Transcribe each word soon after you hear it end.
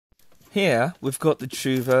Here we've got the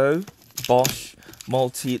Truvo Bosch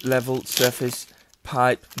Multi-Level Surface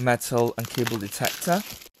Pipe Metal and Cable Detector.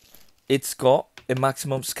 It's got a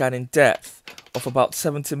maximum scanning depth of about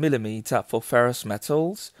 70mm for ferrous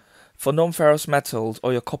metals. For non-ferrous metals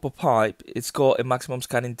or your copper pipe, it's got a maximum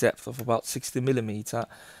scanning depth of about 60mm,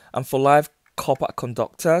 and for live copper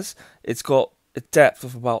conductors, it's got a depth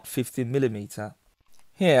of about 50mm.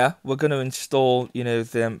 Here we're going to install,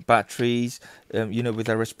 the batteries, with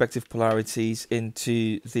their respective polarities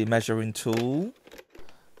into the measuring tool.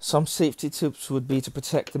 Some safety tips would be to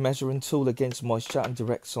protect the measuring tool against moisture and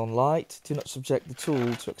direct sunlight. Do not subject the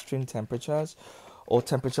tool to extreme temperatures or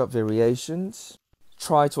temperature variations.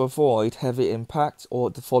 Try to avoid heavy impact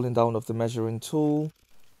or the falling down of the measuring tool.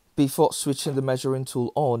 Before switching the measuring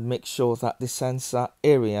tool on, make sure that the sensor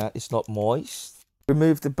area is not moist.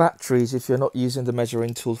 Remove the batteries if you're not using the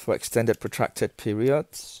measuring tool for extended protracted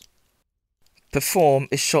periods. Perform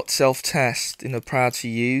a short self-test prior to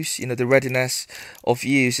use. The readiness of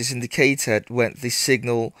use is indicated when the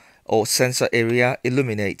signal or sensor area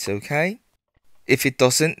illuminates, okay? If it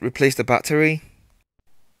doesn't, replace the battery.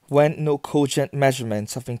 When no cogent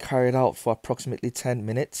measurements have been carried out for approximately 10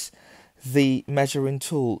 minutes, the measuring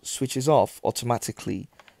tool switches off automatically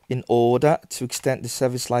in order to extend the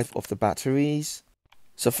service life of the batteries.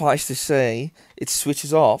 Suffice to say, it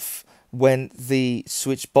switches off when the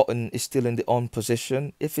switch button is still in the on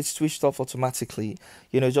position. If it's switched off automatically,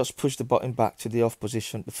 just push the button back to the off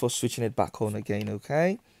position before switching it back on again,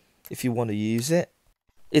 okay? If you want to use it.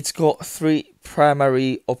 It's got 3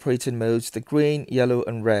 primary operating modes, the green, yellow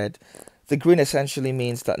and red. The green essentially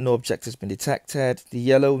means that no object has been detected. The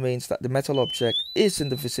yellow means that the metal object is in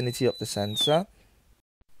the vicinity of the sensor.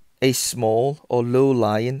 A small or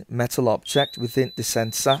low-lying metal object within the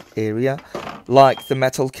sensor area, like the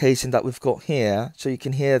metal casing that we've got here, so you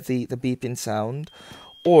can hear the beeping sound,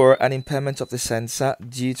 or an impairment of the sensor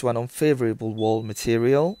due to an unfavorable wall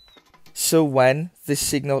material. So when the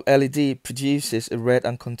signal LED produces a red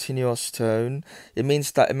and continuous tone, it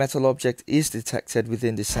means that a metal object is detected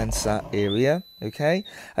within the sensor area, okay?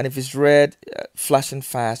 And if it's red, flashing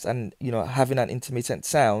fast and, having an intermittent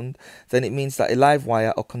sound, then it means that a live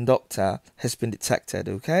wire or conductor has been detected,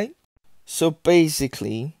 okay? So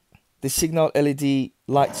basically, the signal LED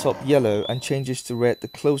lights up yellow and changes to red the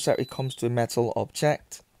closer it comes to a metal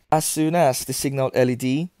object. As soon as the signal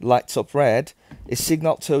LED lights up red, a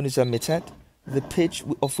signal tone is emitted, the pitch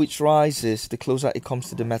of which rises the closer it comes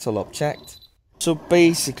to the metal object. So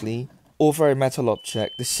basically, over a metal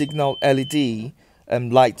object, the signal LED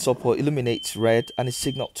lights up or illuminates red and a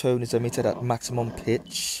signal tone is emitted at maximum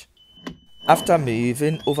pitch. After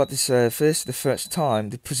moving over the surface the first time,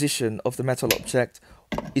 the position of the metal object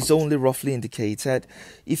is only roughly indicated.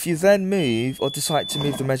 If you then move or decide to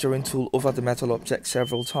move the measuring tool over the metal object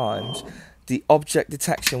several times, the object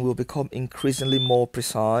detection will become increasingly more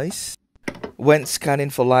precise. When scanning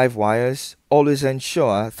for live wires, always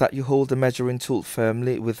ensure that you hold the measuring tool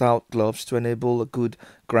firmly without gloves to enable a good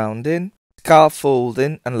grounding.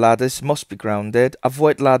 Scaffolding and ladders must be grounded.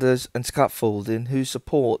 Avoid ladders and scaffolding whose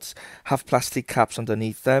supports have plastic caps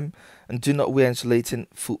underneath them, and do not wear insulating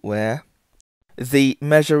footwear. The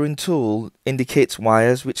measuring tool indicates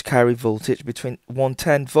wires which carry voltage between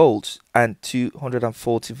 110 volts and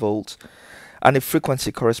 240 volts and a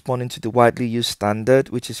frequency corresponding to the widely used standard,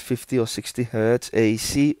 which is 50 or 60 Hz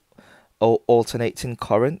AC or alternating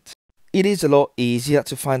current. It is a lot easier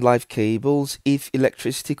to find live cables if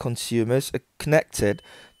electricity consumers are connected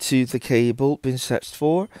to the cable being searched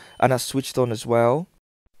for and are switched on as well.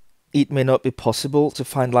 It may not be possible to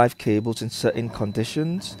find live cables in certain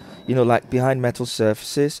conditions, like behind metal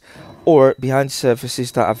surfaces or behind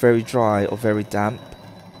surfaces that are very dry or very damp.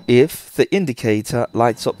 If the indicator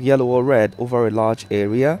lights up yellow or red over a large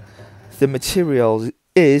area, the material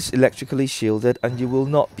is electrically shielded and you will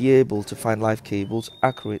not be able to find live cables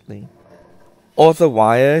accurately. Other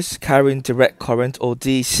wires carrying direct current or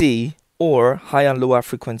DC or high and lower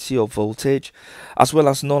frequency or voltage, as well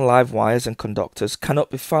as non-live wires and conductors,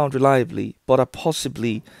 cannot be found reliably but are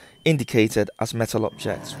possibly indicated as metal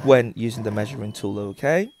objects when using the measuring tool,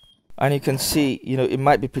 okay? And you can see, it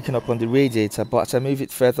might be picking up on the radiator, but as I move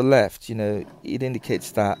it further left, it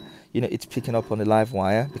indicates that, it's picking up on the live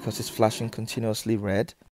wire because it's flashing continuously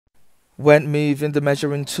red. When moving the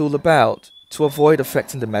measuring tool about, to avoid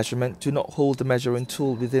affecting the measurement, do not hold the measuring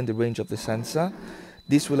tool within the range of the sensor.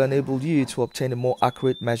 This will enable you to obtain a more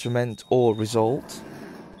accurate measurement or result.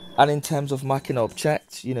 And in terms of marking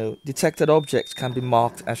objects, detected objects can be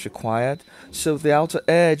marked as required. So the outer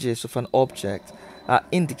edges of an object are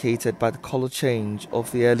indicated by the color change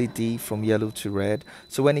of the LED from yellow to red.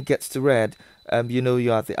 So when it gets to red, you know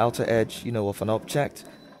you're at the outer edge, of an object.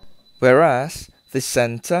 Whereas the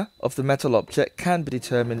center of the metal object can be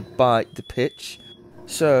determined by the pitch.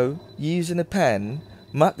 So, using a pen,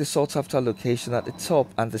 mark the sought after location at the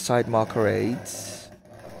top and the side marker aids.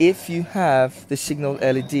 If you have the signal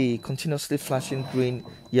LED continuously flashing green,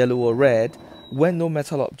 yellow or red, when no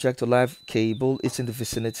metal object or live cable is in the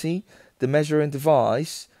vicinity, the measuring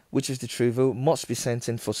device, which is the Truvo, must be sent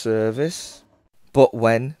in for service. But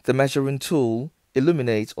when the measuring tool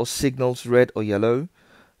illuminates or signals red or yellow,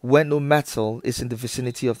 when no metal is in the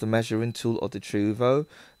vicinity of the measuring tool or the Truvo,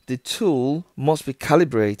 the tool must be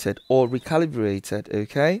calibrated or recalibrated,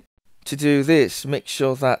 okay? To do this, make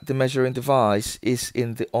sure that the measuring device is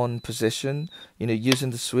in the on position, using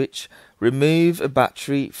the switch. Remove a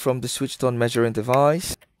battery from the switched on measuring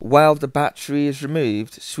device. While the battery is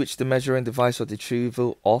removed, switch the measuring device or the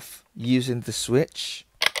Truvo off using the switch.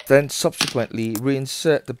 Then subsequently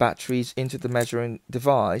reinsert the batteries into the measuring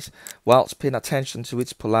device whilst paying attention to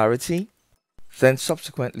its polarity. Then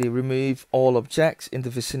subsequently remove all objects in the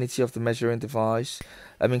vicinity of the measuring device,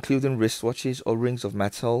 including wristwatches or rings of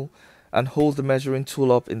metal, and hold the measuring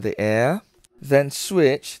tool up in the air. Then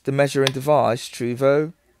switch the measuring device,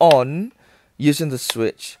 Truvo, on using the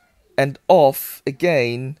switch and off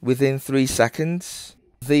again within 3 seconds.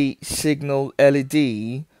 The signal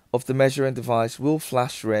LED of the measuring device will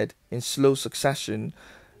flash red in slow succession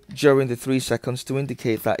during the 3 seconds to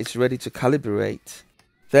indicate that it's ready to calibrate.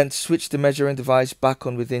 Then switch the measuring device back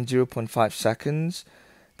on within 0.5 seconds.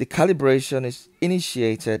 The calibration is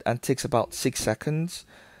initiated and takes about 6 seconds.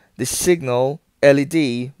 The signal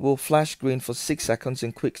LED will flash green for 6 seconds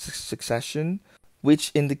in quick succession,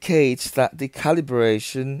 which indicates that the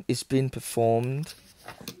calibration is being performed.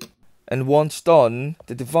 And once done,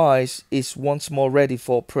 the device is once more ready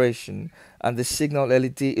for operation and the signal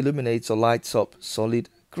LED illuminates or lights up solid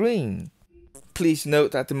green. Please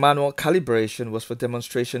note that the manual calibration was for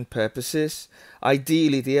demonstration purposes.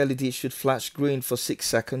 Ideally, the LED should flash green for 6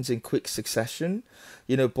 seconds in quick succession,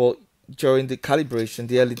 but during the calibration,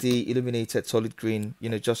 the LED illuminated solid green,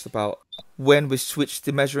 just about. When we switched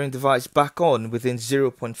the measuring device back on within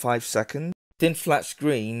 0.5 seconds, didn't flash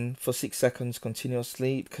green for 6 seconds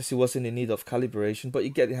continuously because it wasn't in need of calibration, but you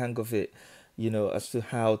get the hang of it, as to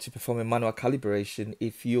how to perform a manual calibration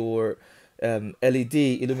if your LED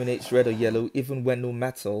illuminates red or yellow even when no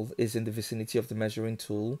metal is in the vicinity of the measuring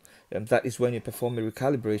tool. That is when you perform a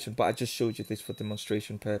recalibration, but I just showed you this for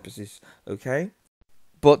demonstration purposes, okay?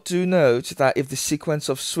 But do note that if the sequence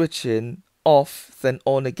of switching off then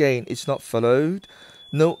on again is not followed,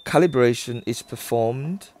 no calibration is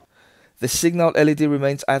performed. The signal LED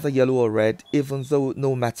remains either yellow or red even though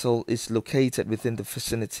no metal is located within the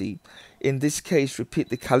vicinity. In this case, repeat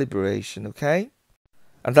the calibration, okay?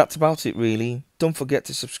 And that's about it really. Don't forget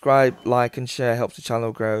to subscribe, like and share, helps the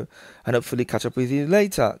channel grow, and hopefully catch up with you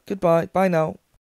later. Goodbye, bye now.